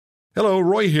Hello,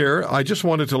 Roy here. I just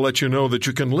wanted to let you know that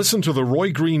you can listen to The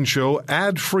Roy Green Show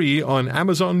ad-free on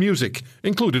Amazon Music,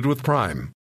 included with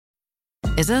Prime.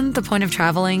 Isn't the point of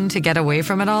traveling to get away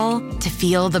from it all? To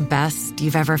feel the best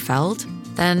you've ever felt?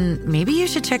 Then maybe you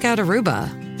should check out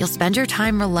Aruba. You'll spend your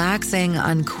time relaxing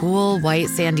on cool, white,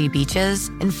 sandy beaches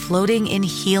and floating in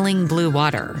healing blue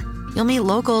water. You'll meet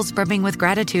locals brimming with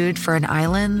gratitude for an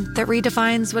island that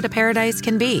redefines what a paradise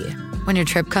can be. When your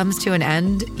trip comes to an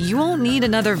end, you won't need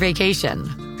another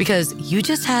vacation because you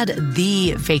just had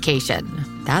the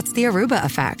vacation. That's the Aruba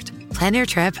effect. Plan your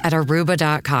trip at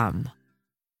Aruba.com.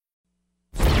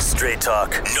 Straight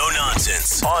talk, no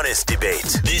nonsense, honest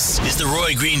debate. This is The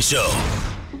Roy Green Show.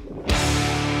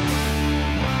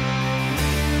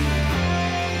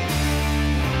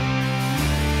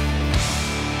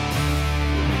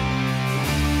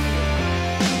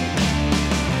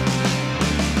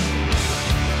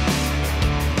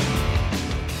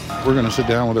 We're going to sit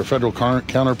down with our federal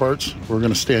counterparts. We're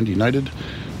going to stand united.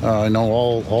 I know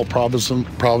all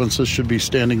provinces should be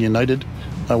standing united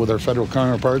with our federal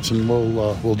counterparts, and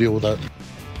we'll deal with that.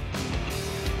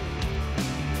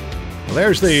 Well,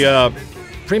 there's the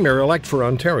Premier-elect for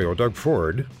Ontario, Doug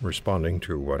Ford, responding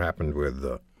to what happened with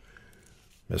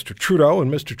Mr. Trudeau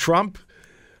and Mr. Trump.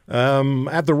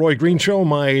 At The Roy Green Show,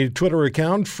 my Twitter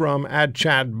account from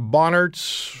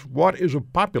 @ChadBonnerts. What is a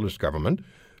populist government?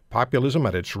 Populism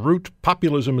at its root.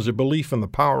 Populism is a belief in the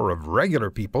power of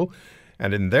regular people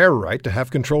and in their right to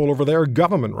have control over their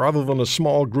government rather than a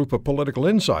small group of political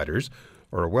insiders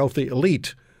or a wealthy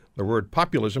elite. The word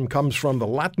populism comes from the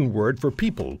Latin word for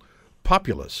people,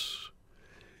 populus.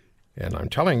 And I'm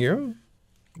telling you,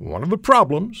 one of the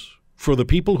problems for the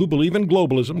people who believe in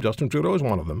globalism, Justin Trudeau is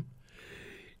one of them,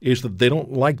 is that they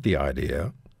don't like the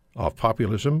idea of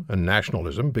populism and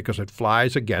nationalism because it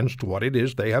flies against what it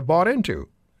is they have bought into.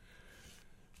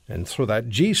 And so that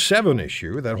G7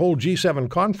 issue, that whole G7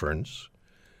 conference,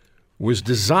 was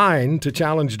designed to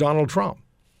challenge Donald Trump.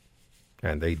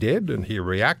 And they did, and he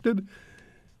reacted.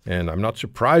 And I'm not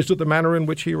surprised at the manner in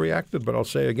which he reacted, but I'll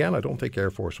say again, I don't think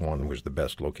Air Force One was the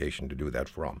best location to do that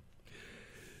from.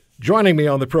 Joining me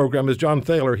on the program is John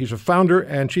Thaler. He's a founder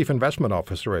and chief investment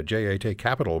officer at JAT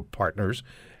Capital Partners,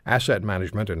 asset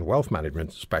management and wealth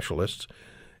management specialists.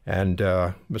 And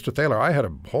Mr. Thaler, I had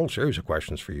a whole series of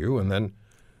questions for you, and then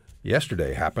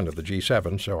yesterday happened at the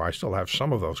G7, so I still have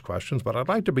some of those questions, but I'd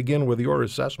like to begin with your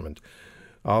assessment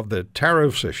of the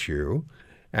tariffs issue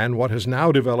and what has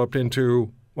now developed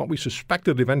into what we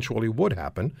suspected eventually would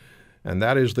happen, and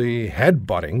that is the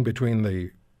head-butting between the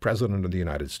President of the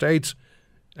United States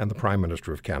and the Prime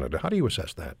Minister of Canada. How do you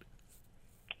assess that?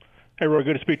 Hey, Roy,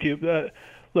 good to speak to you.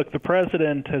 Look, the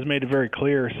President has made it very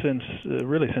clear since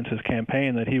his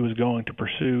campaign that he was going to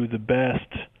pursue the best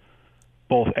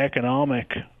both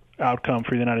economic outcome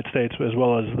for the United States as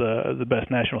well as the best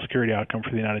national security outcome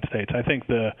for the United States. I think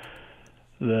the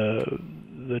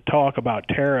talk about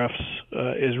tariffs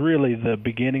is really the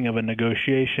beginning of a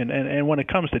negotiation. And when it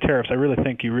comes to tariffs, I really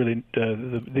think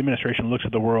the administration looks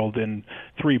at the world in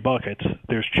three buckets.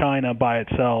 There's China by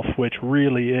itself, which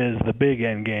really is the big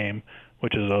end game,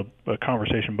 which is a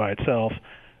conversation by itself.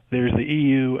 There's the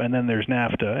EU, and then there's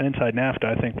NAFTA. And inside NAFTA,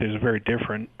 I think there's a very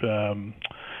different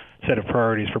set of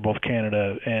priorities for both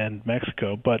Canada and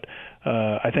Mexico. But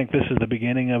I think this is the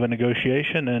beginning of a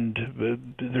negotiation, and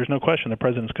there's no question the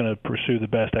president's going to pursue the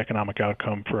best economic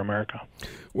outcome for America.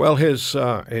 Well, his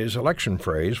election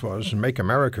phrase was "Make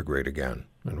America Great Again,"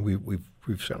 and we've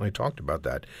certainly talked about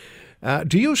that.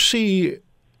 Do you see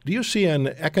an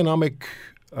economic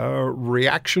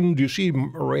reaction? Do you see a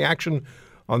reaction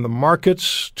on the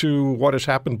markets to what has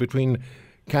happened between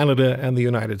Canada and the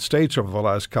United States over the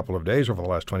last couple of days, over the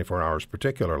last 24 hours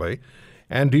particularly?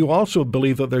 And do you also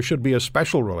believe that there should be a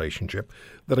special relationship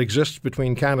that exists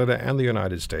between Canada and the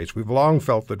United States? We've long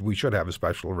felt that we should have a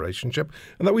special relationship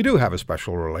and that we do have a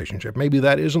special relationship. Maybe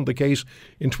that isn't the case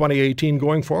in 2018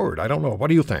 going forward. I don't know. What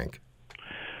do you think?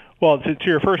 Well, to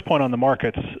your first point on the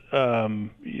markets,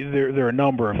 there are a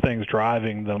number of things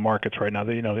driving the markets right now.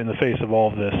 In the face of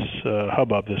all of this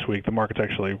hubbub this week, the markets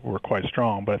actually were quite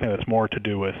strong, but I think that's more to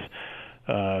do with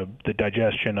the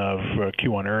digestion of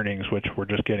Q1 earnings, which we're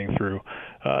just getting through.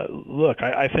 Look,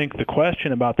 I think the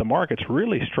question about the markets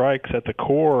really strikes at the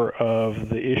core of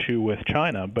the issue with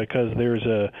China, because there's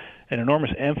an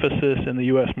enormous emphasis in the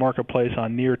U.S. marketplace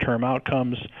on near-term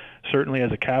outcomes. Certainly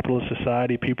as a capitalist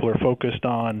society, people are focused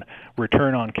on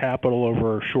return on capital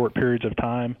over short periods of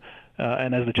time.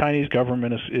 And as the Chinese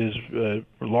government is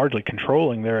largely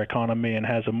controlling their economy and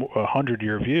has a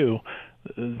 100-year view,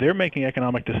 they're making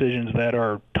economic decisions that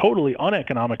are totally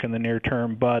uneconomic in the near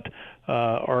term, but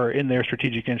are in their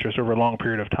strategic interest over a long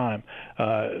period of time.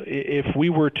 If we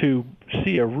were to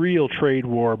see a real trade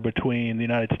war between the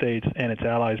United States and its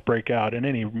allies break out in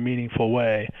any meaningful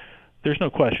way, there's no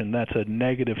question that's a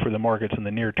negative for the markets in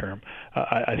the near term.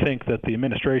 I think that the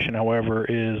administration, however,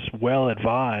 is well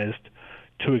advised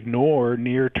to ignore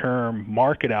near-term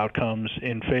market outcomes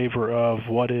in favor of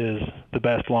what is the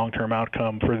best long-term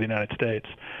outcome for the United States.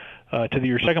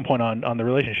 Your second point on the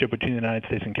relationship between the United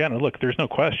States and Canada, look, there's no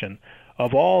question.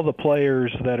 Of all the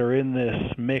players that are in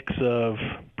this mix of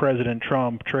President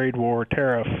Trump, trade war,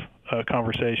 tariff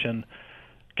conversation,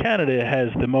 Canada has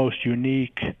the most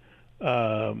unique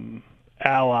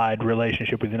allied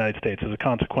relationship with the United States as a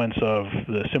consequence of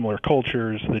the similar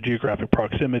cultures, the geographic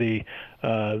proximity.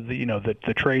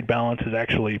 The trade balance is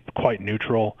actually quite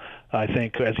neutral. I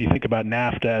think as you think about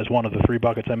NAFTA as one of the three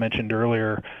buckets I mentioned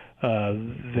earlier,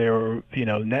 the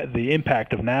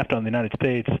impact of NAFTA on the United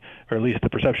States, or at least the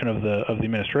perception of the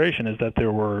administration, is that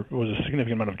there was a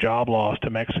significant amount of job loss to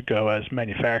Mexico as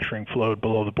manufacturing flowed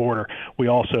below the border. We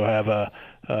also have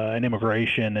an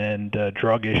immigration and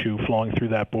drug issue flowing through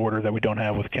that border that we don't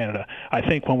have with Canada. I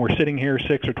think when we're sitting here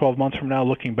 6 or 12 months from now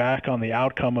looking back on the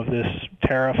outcome of this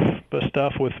tariff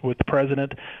stuff with the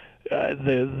president,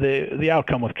 the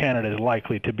outcome with Canada is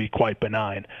likely to be quite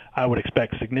benign. I would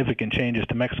expect significant changes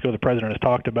to Mexico. The president has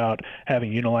talked about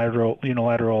having unilateral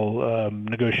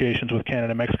negotiations with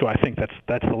Canada and Mexico. I think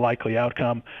that's the likely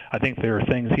outcome. I think there are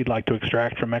things he'd like to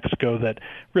extract from Mexico that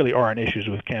really aren't issues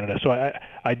with Canada. So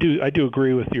I do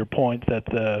agree with your point that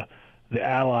the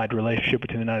allied relationship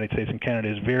between the United States and Canada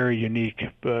is very unique,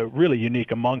 really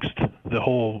unique amongst the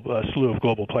whole slew of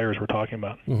global players we're talking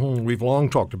about. Mm-hmm. We've long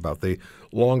talked about the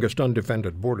longest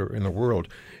undefended border in the world.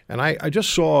 And I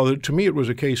just saw that, to me, it was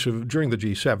a case of, during the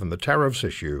G7, the tariffs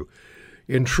issue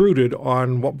intruded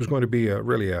on what was going to be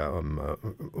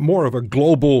more of a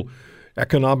global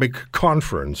economic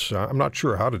conference. I'm not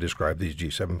sure how to describe these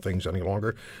G7 things any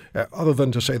longer, other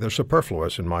than to say they're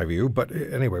superfluous in my view. But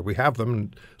anyway, we have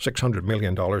them, $600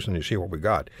 million, and you see what we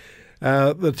got.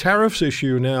 The tariffs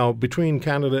issue now between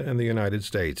Canada and the United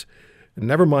States,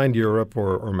 never mind Europe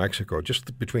or Mexico,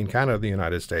 just between Canada and the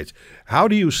United States. How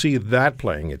do you see that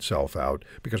playing itself out?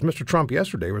 Because Mr. Trump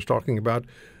yesterday was talking about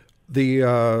the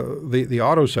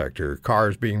auto sector,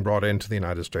 cars being brought into the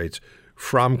United States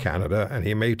from Canada, and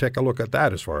he may take a look at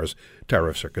that as far as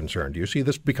tariffs are concerned. Do you see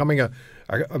this becoming a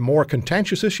more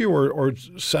contentious issue or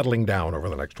settling down over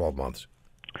the next 12 months?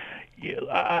 Yeah,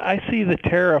 I see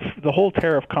the whole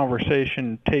tariff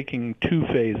conversation taking two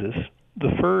phases.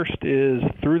 The first is,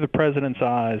 through the president's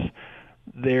eyes,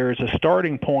 there's a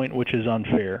starting point which is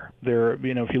unfair.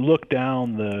 If you look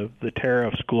down the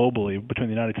tariffs globally between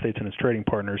the United States and its trading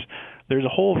partners, there's a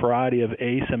whole variety of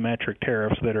asymmetric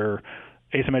tariffs that are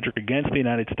asymmetric against the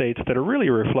United States that are really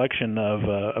a reflection of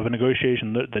a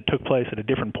negotiation that took place at a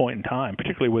different point in time,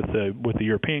 particularly with the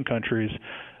European countries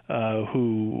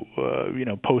who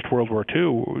post World War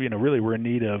II really were in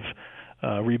need of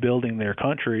rebuilding their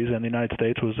countries, and the United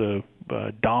States was a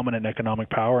dominant economic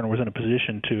power and was in a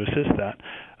position to assist that.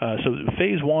 So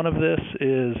phase one of this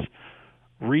is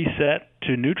reset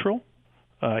to neutral.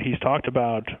 He's talked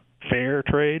about fair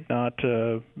trade, not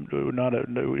one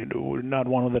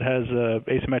that has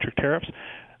asymmetric tariffs.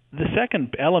 The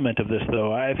second element of this,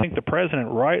 though, I think the president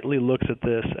rightly looks at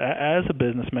this as a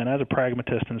businessman, as a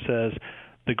pragmatist, and says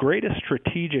the greatest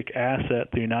strategic asset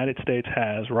the United States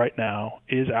has right now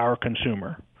is our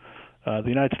consumer. The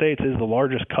United States is the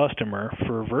largest customer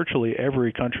for virtually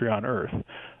every country on earth.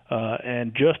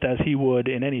 And just as he would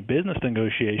in any business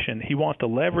negotiation, he wants to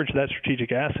leverage that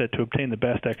strategic asset to obtain the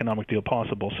best economic deal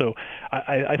possible. So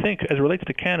I think as it relates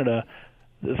to Canada,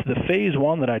 the phase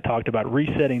one that I talked about,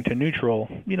 resetting to neutral,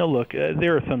 look,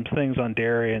 there are some things on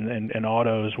dairy and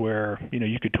autos where,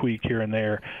 you could tweak here and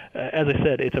there. As I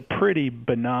said, it's a pretty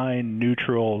benign,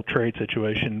 neutral trade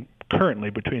situation currently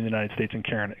between the United States and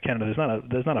Canada.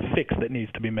 There's not a fix that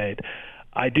needs to be made.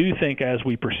 I do think as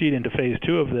we proceed into phase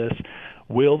two of this,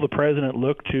 will the president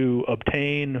look to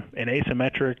obtain an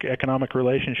asymmetric economic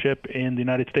relationship in the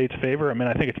United States' favor? I mean,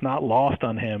 I think it's not lost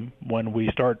on him when we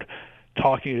start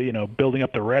talking, building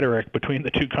up the rhetoric between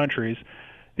the two countries.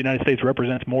 The United States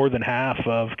represents more than half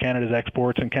of Canada's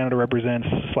exports, and Canada represents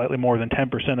slightly more than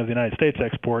 10% of the United States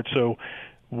exports. So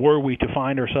were we to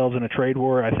find ourselves in a trade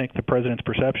war, I think the president's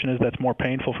perception is that's more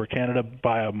painful for Canada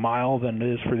by a mile than it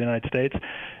is for the United States.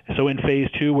 So in phase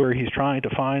two, where he's trying to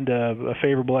find a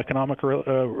favorable economic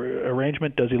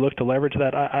arrangement, does he look to leverage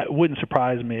that? It wouldn't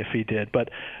surprise me if he did. But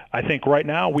I think right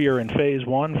now we are in phase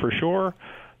one for sure.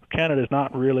 Canada is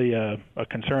not really a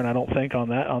concern, I don't think, on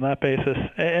that basis.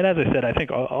 And as I said, I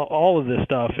think all of this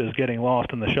stuff is getting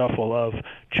lost in the shuffle of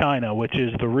China, which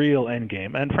is the real end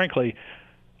game. And frankly,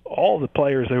 all the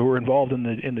players that were involved in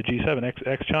the G7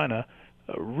 ex-China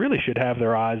really should have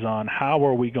their eyes on how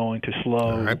are we going to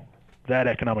slow that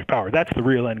economic power. That's the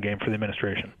real end game for the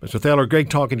administration. Mr. Thaler, great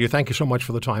talking to you. Thank you so much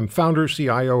for the time. Founder,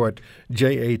 CIO at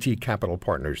JAT Capital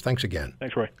Partners. Thanks again.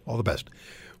 Thanks, Roy. All the best.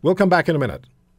 We'll come back in a minute.